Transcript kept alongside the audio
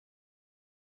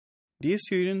Dear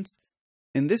students,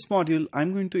 in this module,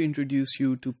 I'm going to introduce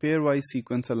you to pairwise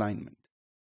sequence alignment.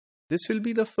 This will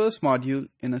be the first module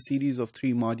in a series of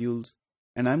 3 modules,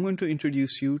 and I'm going to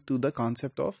introduce you to the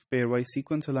concept of pairwise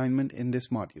sequence alignment in this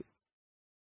module.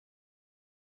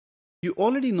 You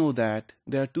already know that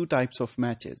there are 2 types of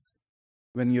matches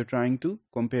when you're trying to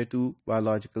compare 2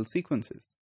 biological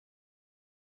sequences.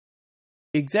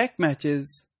 Exact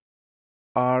matches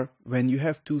are when you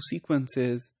have 2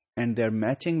 sequences and they're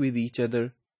matching with each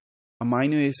other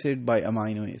amino acid by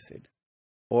amino acid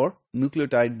or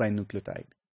nucleotide by nucleotide,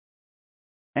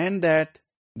 and that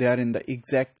they are in the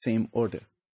exact same order.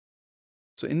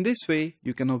 So in this way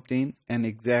you can obtain an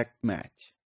exact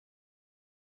match.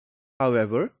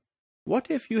 However, what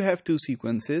if you have 2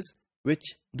 sequences which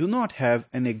do not have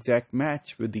an exact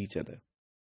match with each other,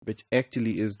 which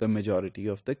actually is the majority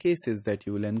of the cases that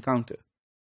you will encounter?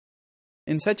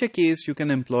 In such a case, you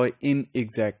can employ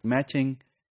inexact matching,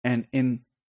 and in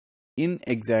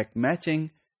inexact matching,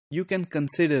 you can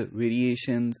consider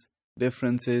variations,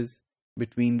 differences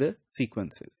between the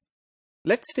sequences.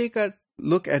 Let's take a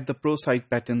look at the pro-site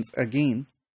patterns again.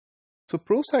 So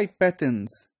pro-site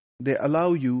patterns, they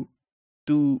allow you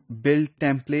to build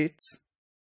templates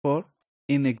for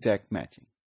inexact matching.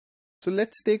 So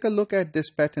let's take a look at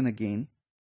this pattern again.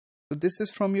 So this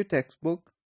is from your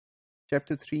textbook,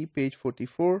 Chapter 3, page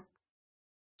 44.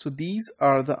 So these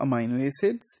are the amino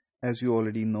acids, as you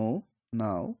already know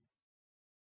now.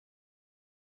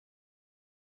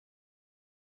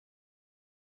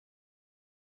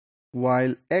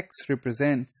 While X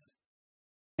represents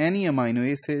any amino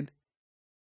acid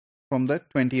from the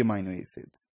 20 amino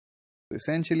acids. So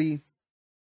essentially,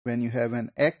 when you have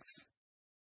an X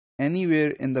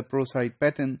anywhere in the pro-site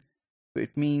pattern, so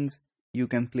it means you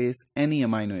can place any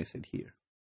amino acid here.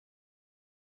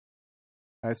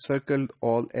 I've circled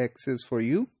all X's for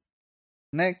you.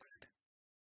 Next,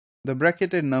 the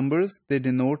bracketed numbers, they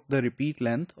denote the repeat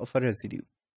length of a residue.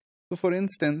 So for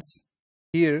instance,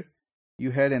 here you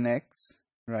had an X,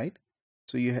 right?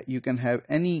 So you can have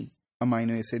any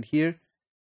amino acid here,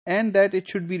 and that it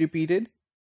should be repeated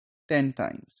 10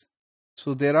 times.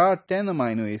 So there are 10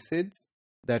 amino acids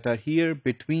that are here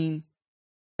between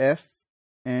F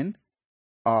and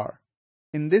R.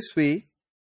 In this way,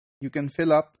 you can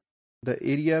fill up the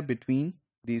area between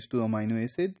these 2 amino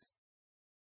acids.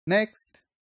 Next,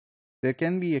 there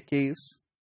can be a case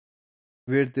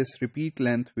where this repeat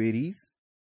length varies.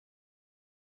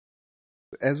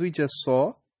 As we just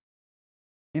saw,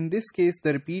 in this case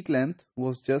the repeat length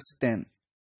was just 10.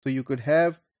 So you could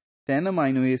have 10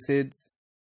 amino acids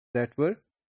that were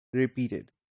repeated.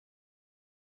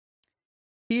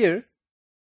 Here,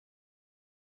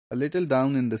 a little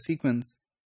down in the sequence,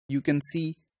 you can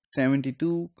see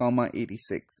 72,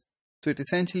 86. So it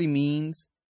essentially means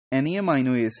any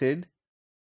amino acid,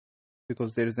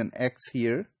 because there is an X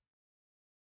here,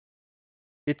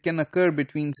 it can occur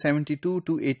between 72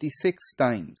 to 86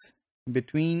 times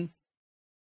between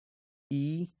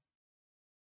E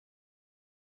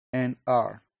and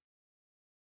R.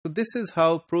 So this is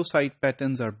how pro-site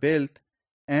patterns are built,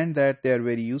 and that they are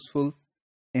very useful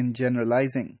in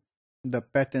generalizing the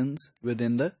patterns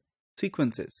within the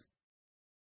sequences.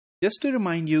 Just to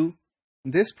remind you,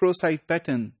 this pro-site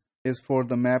pattern is for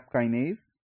the MAP kinase,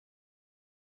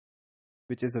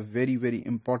 which is a very, very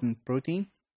important protein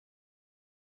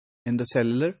in the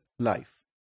cellular life.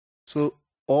 So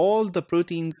all the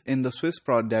proteins in the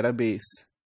SwissProt database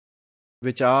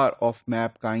which are of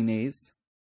MAP kinase,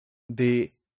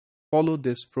 they follow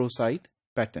this pro-site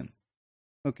pattern.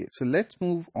 Okay, so let's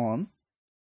move on.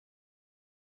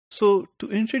 So to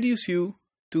introduce you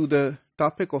to the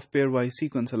topic of pairwise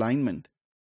sequence alignment,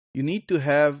 you need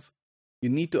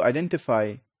to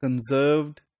identify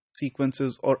conserved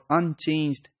sequences or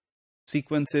unchanged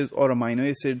sequences or amino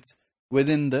acids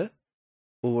within the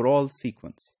overall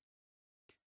sequence.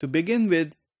 To begin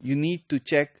with, you need to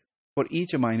check for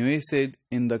each amino acid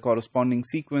in the corresponding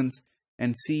sequence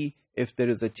and see if there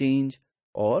is a change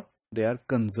or they are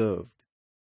conserved.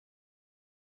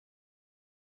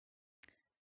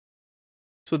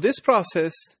 So this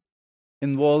process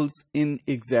involves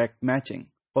inexact matching,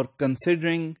 or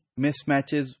considering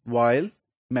mismatches while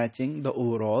matching the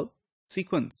overall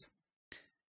sequence.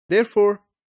 Therefore,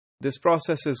 this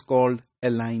process is called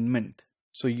alignment.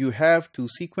 So you have 2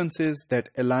 sequences that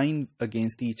align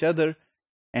against each other,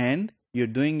 and you're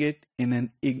doing it in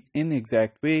an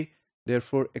inexact way,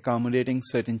 therefore accommodating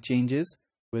certain changes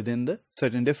within the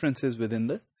certain differences within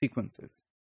the sequences.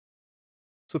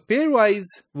 So pairwise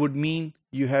would mean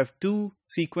you have 2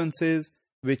 sequences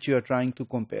which you are trying to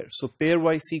compare. So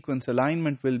pairwise sequence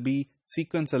alignment will be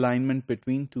sequence alignment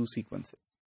between 2 sequences.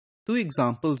 Two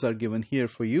examples are given here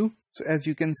for you. So as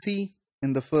you can see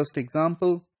in the first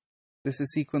example, this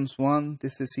is sequence 1,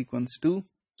 this is sequence 2.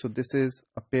 So this is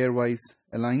a pairwise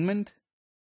alignment,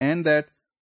 and that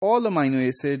all amino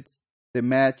acids, they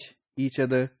match each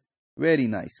other very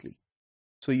nicely.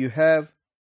 So you have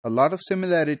a lot of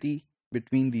similarity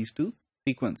between these two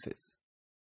sequences.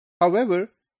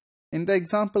 However, in the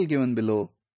example given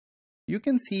below, you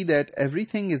can see that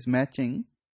everything is matching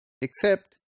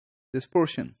except this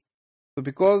portion. So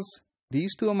because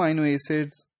these two amino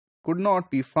acids could not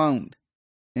be found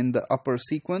in the upper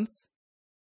sequence,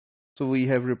 so we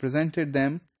have represented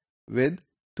them with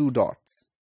 2 dots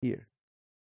here.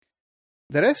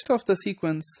 The rest of the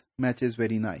sequence matches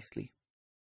very nicely.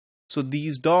 So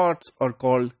these dots are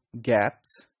called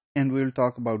gaps, and we will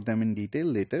talk about them in detail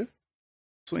later.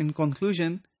 So in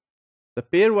conclusion, the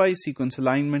pairwise sequence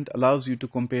alignment allows you to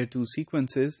compare two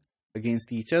sequences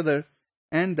against each other,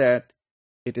 and that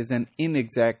it is an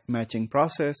inexact matching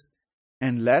process.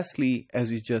 And lastly,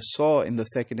 as we just saw in the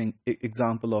second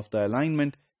example of the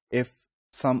alignment, if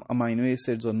some amino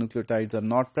acids or nucleotides are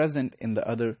not present in the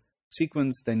other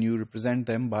sequence, then you represent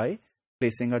them by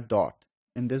placing a dot,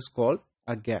 and this is called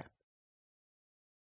a gap.